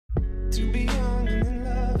to be young and in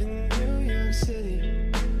love in New York City.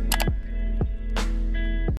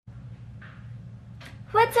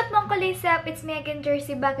 What's up mga kulisap? It's me again,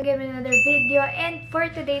 Jersey, back again with another video. And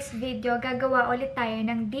for today's video, gagawa ulit tayo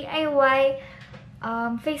ng DIY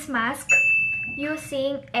face mask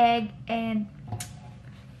using egg and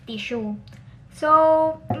tissue. So,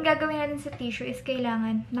 ang gagawin natin sa tissue is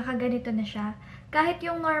kailangan nakaganito na siya. Kahit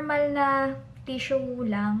yung normal na tissue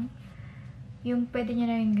lang, yung pwede nyo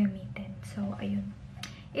na rin gamitin. So, ayun.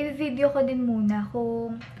 I-video ko din muna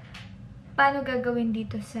kung paano gagawin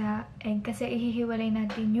dito sa egg. Kasi ihihiwalay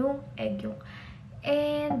natin yung egg yolk.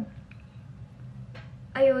 And,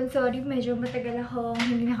 ayun, sorry, medyo matagal akong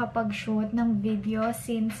hindi nakapag-shoot ng video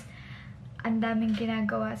since ang daming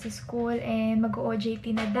ginagawa sa school and mag-OJT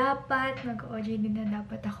na dapat. Mag-OJT na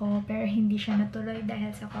dapat ako, pero hindi siya natuloy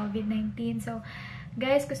dahil sa COVID-19. So,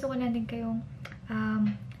 guys, gusto ko natin kayong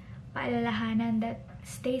paalalahanan that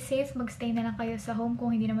stay safe, magstay na lang kayo sa home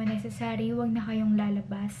kung hindi naman necessary, huwag na kayong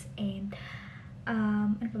lalabas. And,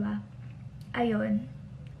 ano ba? Ayun.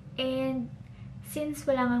 And, since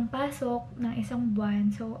wala ngang pasok ng isang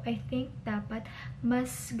buwan, so I think dapat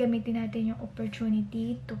mas gamitin natin yung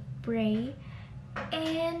opportunity to pray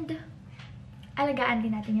and alagaan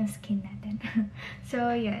din natin yung skin natin.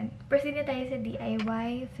 So, yun. Proceed na tayo sa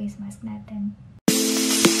DIY face mask natin.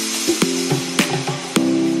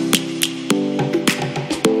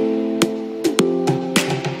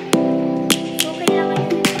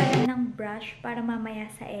 Para mamaya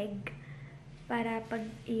sa egg, para pag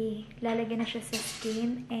ilalagay na siya sa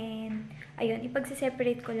skin, and ayun,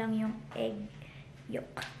 ipagsiseparate ko lang yung egg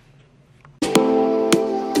yolk.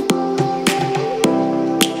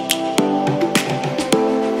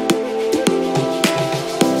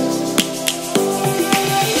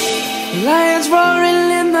 Lions roaring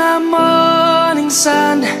in the morning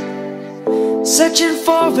sun, searching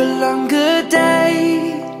for a longer day.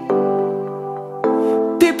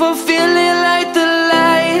 People feeling like the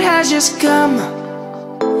light has just come.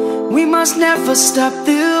 We must never stop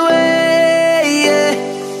the way, yeah.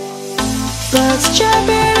 Birds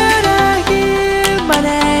jumping and I hear my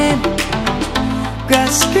name,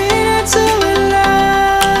 grasping into a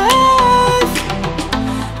life.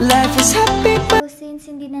 Life is happy but since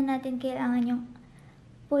hindi na natin kailangan yung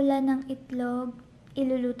pula ng itlog,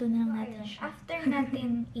 iluluto na lang natin siya. After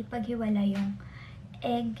natin ipaghiwala yung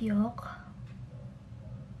egg yolk,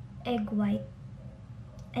 egg white.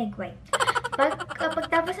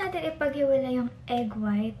 Pagtapos natin ipaghiwala yung egg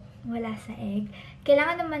white, wala sa egg,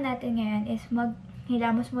 kailangan naman natin ngayon is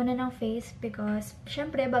maghilamos muna ng face because,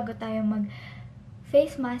 syempre, bago tayo mag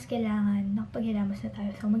face mask, kailangan nakapaghilamos na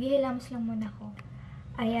tayo. So, maghihilamos lang muna ako.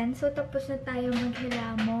 Ayan, so tapos na tayo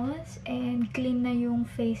maghilamos and clean na yung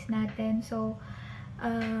face natin. So,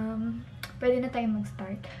 pwede na tayo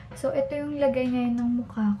mag-start. So, ito yung lagay ngayon ng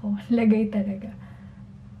mukha ko. Lagay talaga.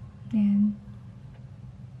 Ayan.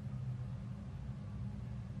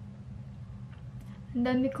 Ang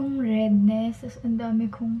dami kong redness, ang dami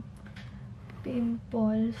kong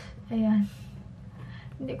pimples. Ayan.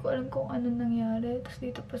 Hindi ko alam kung ano nangyari. Tapos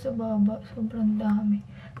dito pa sa baba, sobrang dami.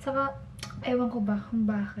 Saka, ewan ko ba kung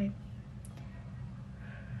bakit.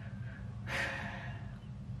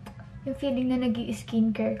 Yung feeling na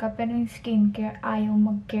nag-i-skincare ka, pero yung skincare ayaw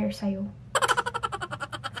mag-care sa'yo.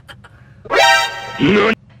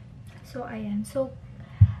 So, ayan. So,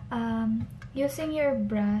 using your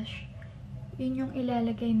brush, yun yung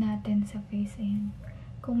ilalagay natin sa face. Ayan.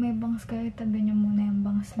 Kung may bangs kayo, tabi nyo muna yung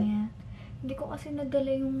bangs na yan. Hindi ko kasi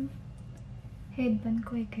nadala yung headband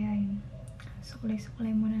ko kaya yun.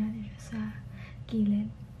 Suklay-suklay muna natin siya sa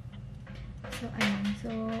gilid. So, ayan.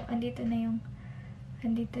 So, andito na yung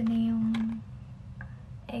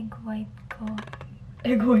egg white ko.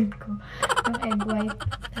 Yung egg white.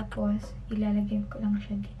 Tapos, ilalagay ko lang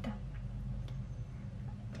siya dito.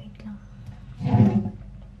 Wait lang.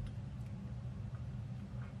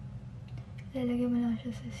 Ilalagay mo lang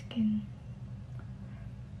siya sa skin.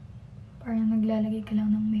 Parang naglalagay ka lang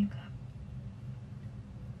ng makeup.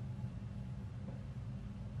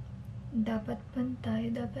 Dapat pantay,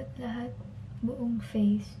 dapat lahat, buong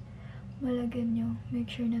face. Malagyan nyo.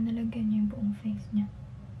 Make sure na nalagyan nyo yung buong face niya.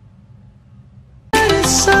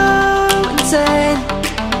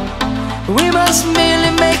 We must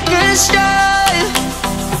merely make a start.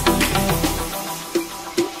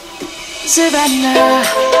 Savannah,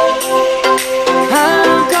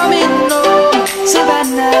 I'm coming home.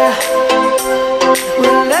 Savannah,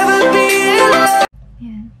 we'll never be alone.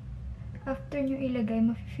 Yan. After nyo ilagay,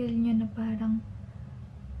 mafe-feel nyo na parang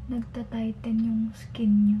nagta-tighten yung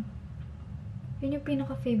skin nyo. Yun yung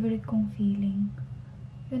pinaka-favorite kong feeling.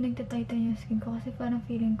 Yung nagta-tighten yung skin ko kasi parang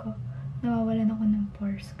feeling ko nawawalan ako ng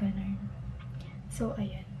pores, ganun. So,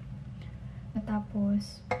 ayan.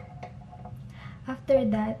 Tapos, after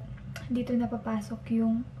that, dito na papasok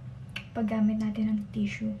yung paggamit natin ng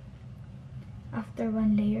tissue. After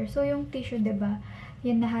 1 layer. So, yung tissue, diba,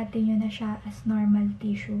 yan nahati nyo na siya as normal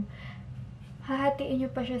tissue. Hahatiin nyo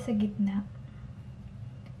pa siya sa gitna.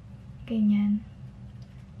 Ganyan.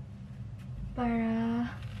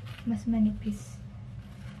 Para mas manipis.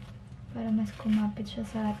 Para mas kumapit siya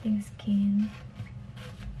sa ating skin.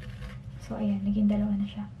 So, ayan. Naging dalawa na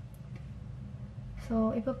siya.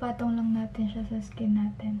 So, ipapatong lang natin siya sa skin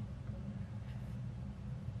natin.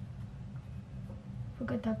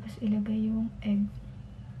 Pagkatapos ilagay yung egg.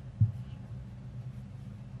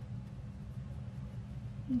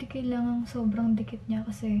 Hindi kailangang sobrang dikit niya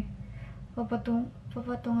kasi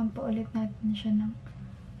papatungan pa ulit natin siya ng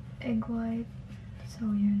egg white.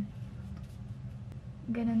 So, yun.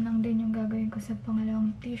 Ganun lang din yung gagawin ko sa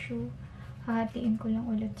pangalawang tissue. Hahatiin ko lang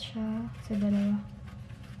ulit siya sa dalawa.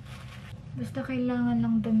 Basta kailangan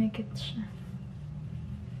lang dumikit siya.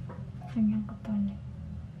 Ganyan ko to ulit.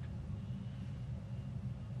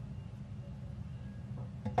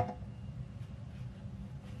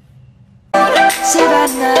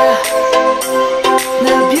 Savannah,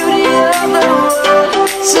 the beauty of the world.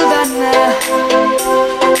 Savannah,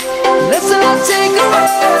 let's all take a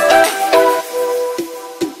walk.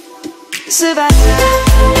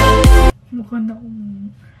 Savannah. Mukha na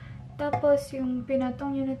Tapos, yung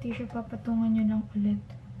pinatong nyo na tissue, papatungan nyo lang ulit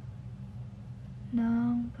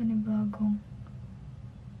ng panibagong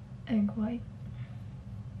egg white.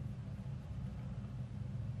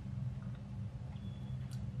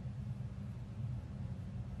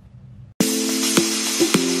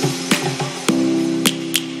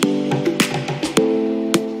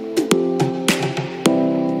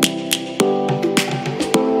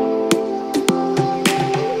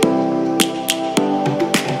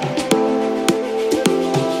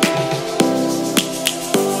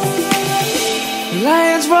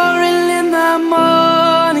 Lions roaring in the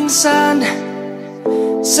morning sun,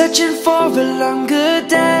 searching for a longer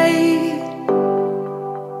day.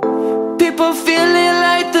 People feeling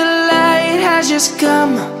like the light has just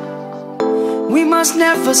come. We must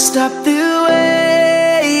never stop the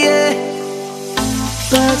way, yeah.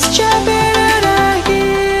 Birds chirping and I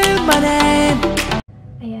hear my name.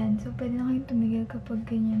 Ayan, so pwede na kayong tumigil kapag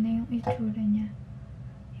ganyan na yung itsura niya.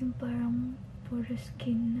 Yung parang puro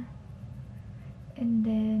skin na. And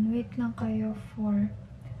then, wait lang kayo for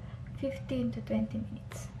 15 to 20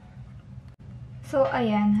 minutes. So,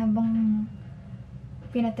 ayan, habang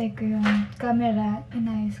pinatay ko yung camera,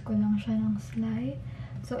 inayos ko lang siya ng slide.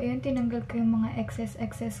 So, ayun, tinanggal ko yung mga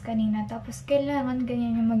excess kanina. Tapos, kailangan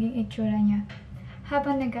ganyan yung maging itsura niya.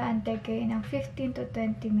 Habang nag-aantay kayo ng 15 to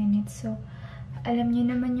 20 minutes. So, alam niyo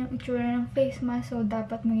naman yung itsura ng face mask. So,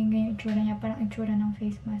 dapat maging ganyan yung itsura niya. Parang itsura ng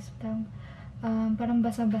face mask. Parang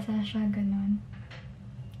basa-basa siya, ganon.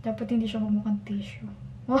 Dapat hindi siya mamukhang tissue.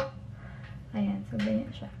 Oh! Ayan, so ganyan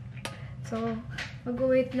siya. So,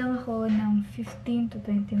 mag-wait lang ako ng 15 to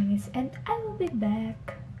 20 minutes and I will be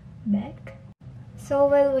back. So,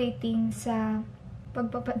 while waiting sa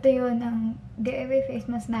pagpapatuyo ng DIY face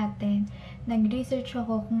mask natin, nag-research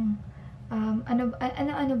ako kung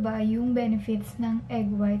ano ba yung benefits ng egg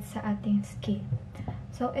white sa ating skin.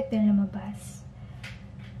 So, ito yung lumabas.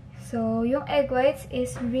 So, yung egg whites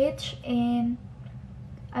is rich in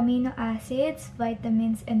amino acids,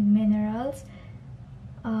 vitamins, and minerals.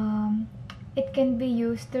 It can be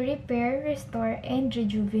used to repair, restore, and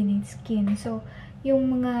rejuvenate skin. So, yung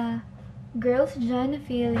mga girls dyan na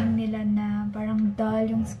feeling nila na parang dull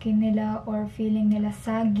yung skin nila or feeling nila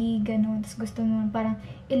saggy, ganun. Tapos gusto mo parang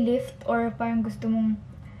i-lift or parang gusto mong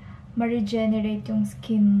ma-regenerate yung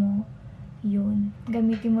skin mo. Yun.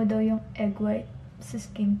 Gamitin mo daw yung egg white sa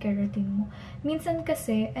skincare routine mo. Minsan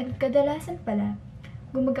kasi, at kadalasan pala,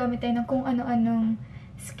 gumagamit tayo ng kung ano-anong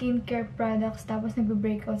skincare products tapos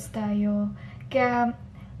nagbe-breakouts tayo. Kaya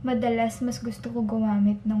madalas mas gusto ko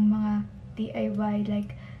gumamit ng mga DIY,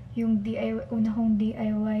 like yung una kong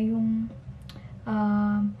DIY yung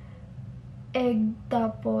egg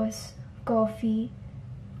tapos coffee.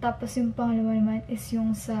 Tapos yung pangalawa naman is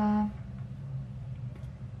yung sa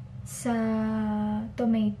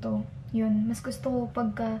tomato. Yun, mas gusto ko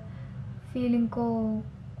pagka feeling ko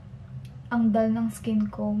ang dull ng skin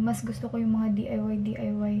ko, mas gusto ko yung mga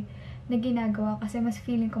DIY na ginagawa kasi mas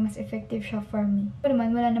feeling ko mas effective siya for me. Pero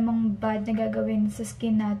naman, wala namang bad na gagawin sa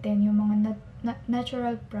skin natin, yung mga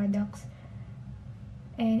natural products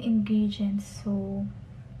and ingredients. So,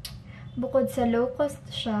 bukod sa low cost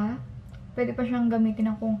siya, pwede pa siyang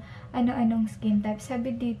gamitin ng kung ano-anong skin types.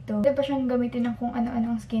 Sabi dito, pwede pa siyang gamitin ng kung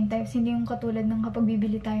ano-anong skin types. Hindi yung katulad ng kapag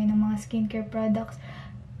bibili tayo ng mga skincare products.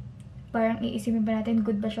 Parang iisipin pa natin,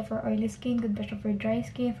 good ba siya for oily skin, good ba siya for dry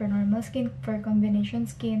skin, for normal skin, for combination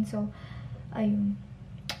skin. So, ayun.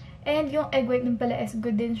 And yung egg white din pala is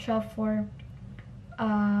good din siya for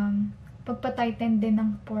pagpa-tighten din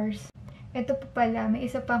ng pores. Ito pa pala, may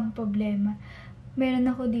isa pang problema.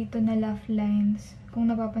 Meron ako dito na laugh lines.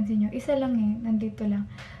 Kung napapansin nyo, isa lang nandito lang.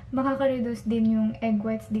 Makaka-reduce din yung egg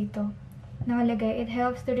whites dito. Nakalagay, it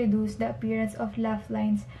helps to reduce the appearance of laugh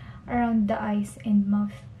lines around the eyes and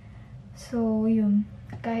mouth. So, yun.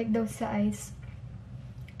 Kahit daw sa eyes,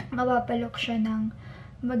 mapapalook siya ng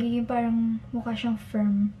magiging parang mukha siyang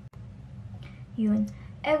firm. Yun.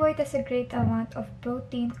 Egg white has a great amount of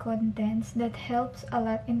protein contents that helps a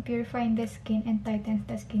lot in purifying the skin and tightens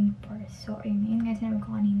the skin pores. So, ayun. Yun nga sinabi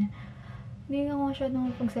ko kanina. Hindi nga ako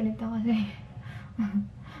masyadong pagsalita kasi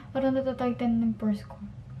parang natatighten ng pores ko.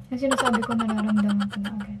 Yung sinasabi ko, nararamdaman ko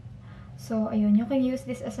na agad. So, ayun. You can use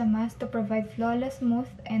this as a mask to provide flawless, smooth,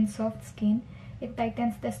 and soft skin. It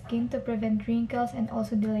tightens the skin to prevent wrinkles and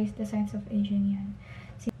also delays the signs of aging. Yan.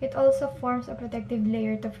 It also forms a protective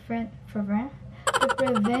layer to prevent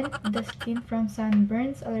the skin from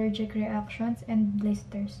sunburns, allergic reactions, and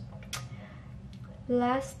blisters.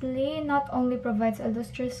 Lastly, not only provides a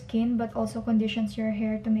lustrous skin but also conditions your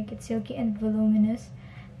hair to make it silky and voluminous.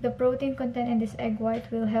 The protein content in this egg white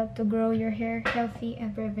will help to grow your hair healthy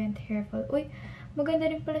and prevent hair fall. Uy, maganda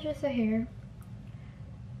rin pala siya sa hair.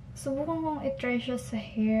 Subukan kong i-try siya sa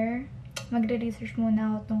hair. Magre-research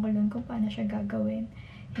muna ako tungkol dun kung paano siya gagawin.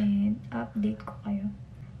 And update ko kayo.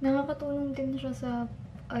 Nakakatulong din siya sa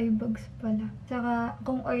eye bags pala. Saka,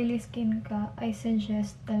 kung oily skin ka, I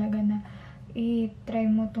suggest talaga na i-try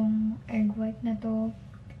mo tong egg white na to.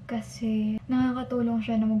 Kasi, nakakatulong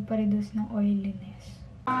siya na magpa-reduce ng oiliness.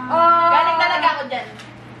 Galing talaga ako dyan.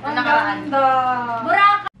 Ang nakaraan.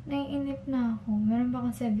 Buraka! Naiinip na ako. Meron pa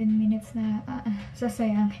akong 7 minutes na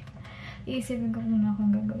sasayangin. Iisipin ko muna kung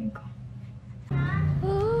gagawin ko.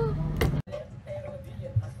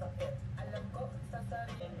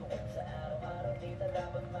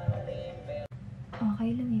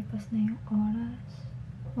 Okay, lumipas na yung oras.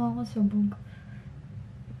 Makakasabog.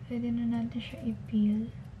 Pwede na natin siya i-peel.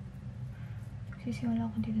 Sisimula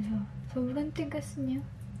ako dito sa sobrang tigas niya.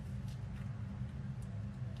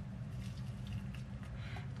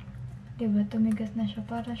 Diba, tumigas na siya.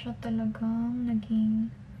 Para siya talagang naging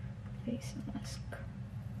face mask.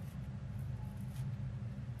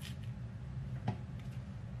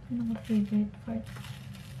 Ano ka favorite part?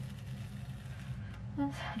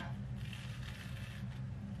 Ang sarap.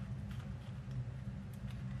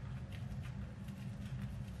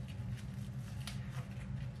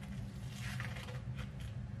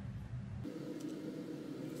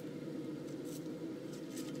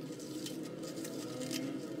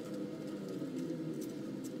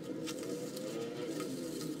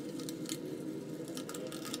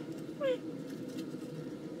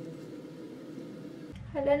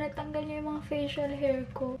 Hala, natanggal niya yung mga facial hair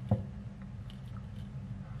ko.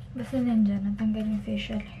 Basta nandyan, natanggal yung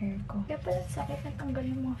facial hair ko. Kaya pala sakit natanggal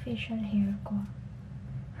yung mga facial hair ko.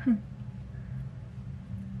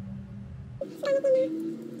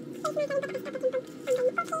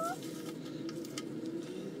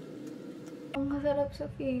 Ang masarap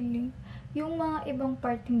sa feeling. Yung mga ibang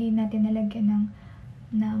part hindi natin nalagyan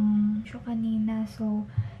ng show kanina. So,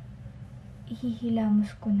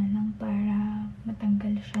 ihihilamos ko na lang para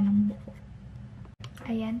matanggal siya ng buo.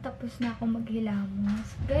 Ayan, tapos na ako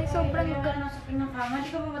maghilamos. Guys, sobrang ganda. Nasa pinakama,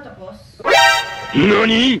 di ka ba matapos?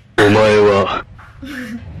 NANI?! Omae wa...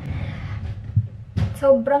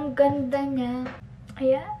 Sobrang ganda niya.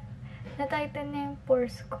 Ayan, na-tighten na yung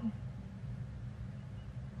pores ko.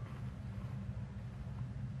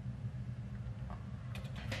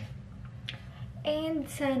 And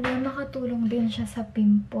sana makatulong din siya sa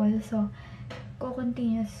pimple. So,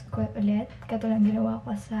 ko-continuous ko ulit. Katulad ginawa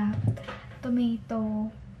ko sa tomato.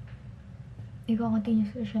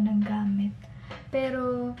 I-continuous ko siya ng gamit.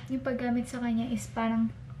 Pero, yung paggamit sa kanya is parang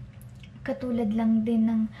katulad lang din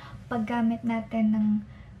ng paggamit natin ng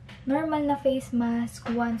normal na face mask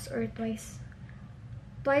once or twice.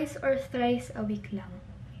 Twice or thrice a week lang.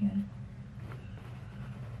 Yun.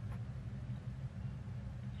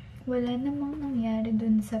 Wala namang nangyari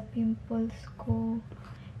dun sa pimples ko.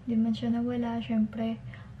 Hindi man siya nawala. Siyempre,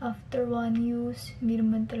 after 1 use, hindi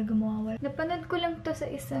naman talaga mawawala. Napanood ko lang to sa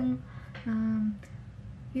isang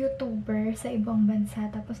YouTuber sa ibang bansa.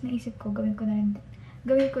 Tapos naisip ko, gawin ko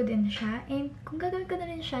din siya. And kung gagawin ko na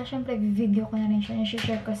rin siya, syempre, video ko na rin siya.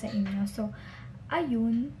 I-share ko sa inyo. So,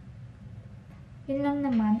 ayun. Yun lang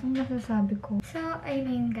naman ang masasabi ko. So,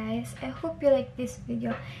 ayun guys. I hope you like this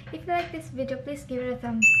video. If you like this video, please give it a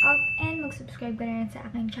thumbs up and mag-subscribe ka na rin sa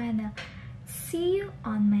aking channel. See you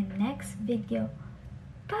on my next video.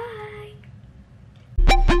 Bye!